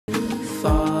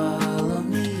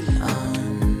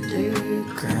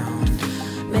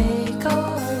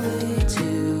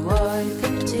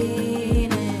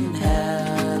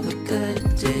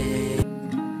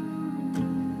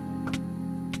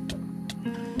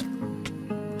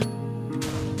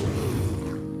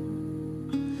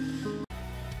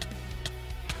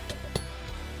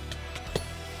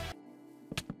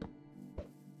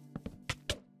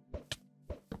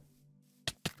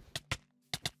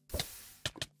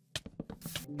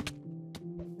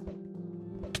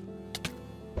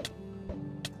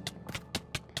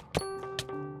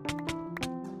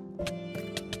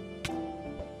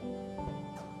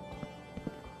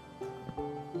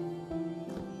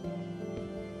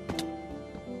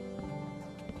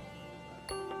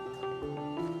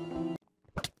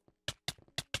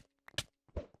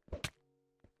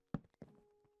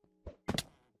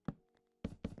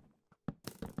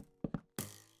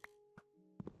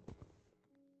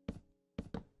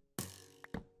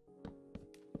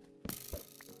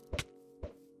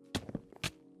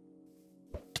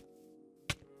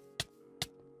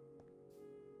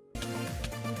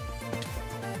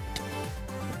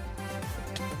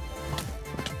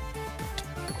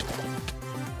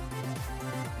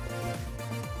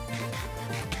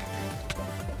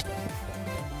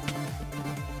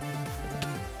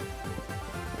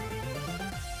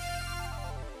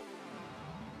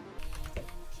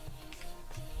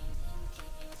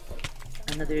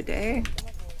Another day,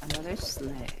 another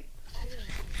sleigh.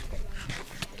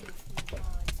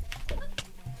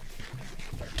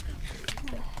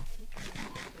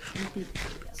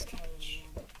 Stretch.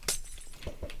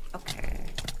 Okay.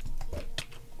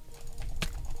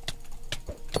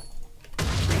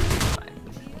 Fine.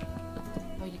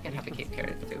 Oh, you can have a cave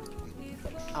carrot too.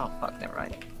 Oh fuck, never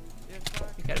mind.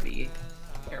 You gotta be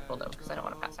careful though, because I don't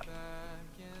want to pass out.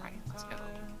 Alright, let's go.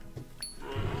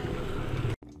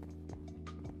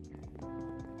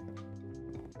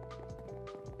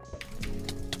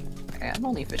 Okay, I'm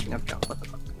only fishing up junk, what the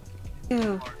fuck?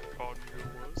 Ew.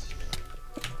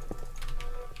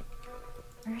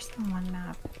 Where's the one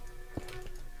map?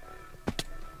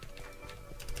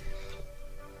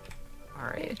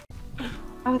 Alright.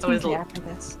 Oh, it's I was gonna be after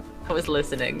this. I was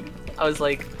listening. I was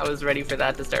like, I was ready for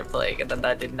that to start playing, and then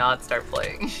that did not start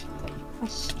playing.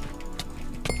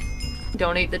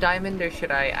 Donate the diamond, or should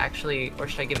I actually, or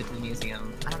should I give it to the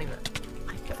museum? I don't even.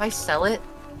 If I sell it,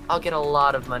 I'll get a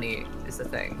lot of money. Is the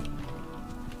thing.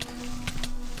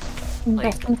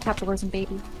 Invest in capitalism,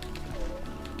 baby.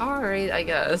 Alright, I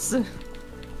guess. I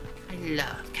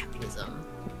love capitalism.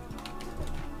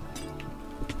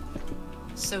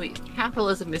 So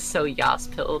capitalism is so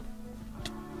yas-pilled.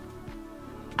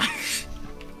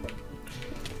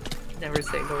 Never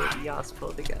say the word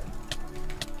yas-pilled again.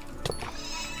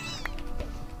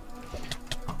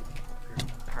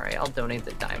 Alright, I'll donate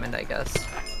the diamond, I guess.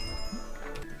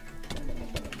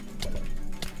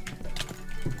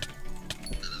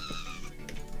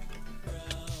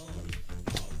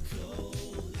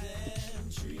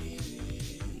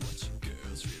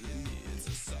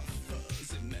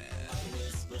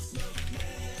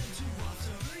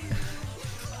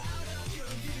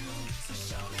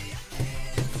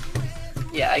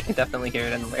 Yeah, I can definitely hear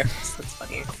it in the lyrics. That's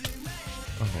funny.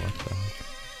 Oh, what the heck?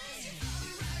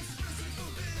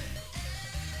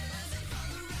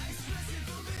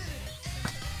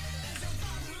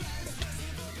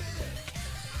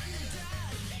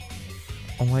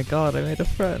 Oh my god, I made a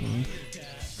friend!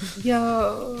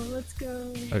 Yo, let's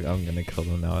go. Okay, I'm gonna kill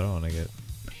them now, I don't wanna get...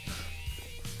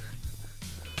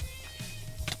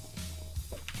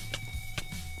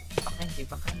 Behind you,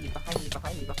 behind you, behind you,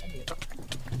 behind you, behind you.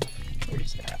 We're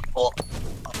just gonna... Oh,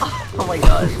 oh my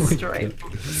god, stripe.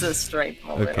 This is a stripe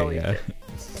moment. Okay, Holy yeah. shit.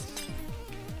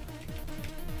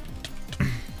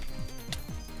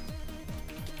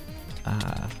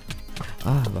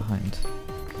 Behind.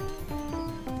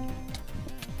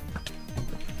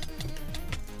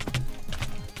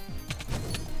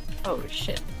 Oh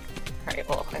shit. Alright,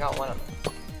 well, I got one of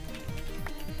them.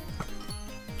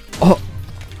 Oh!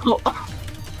 Oh!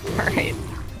 Alright.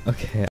 Okay,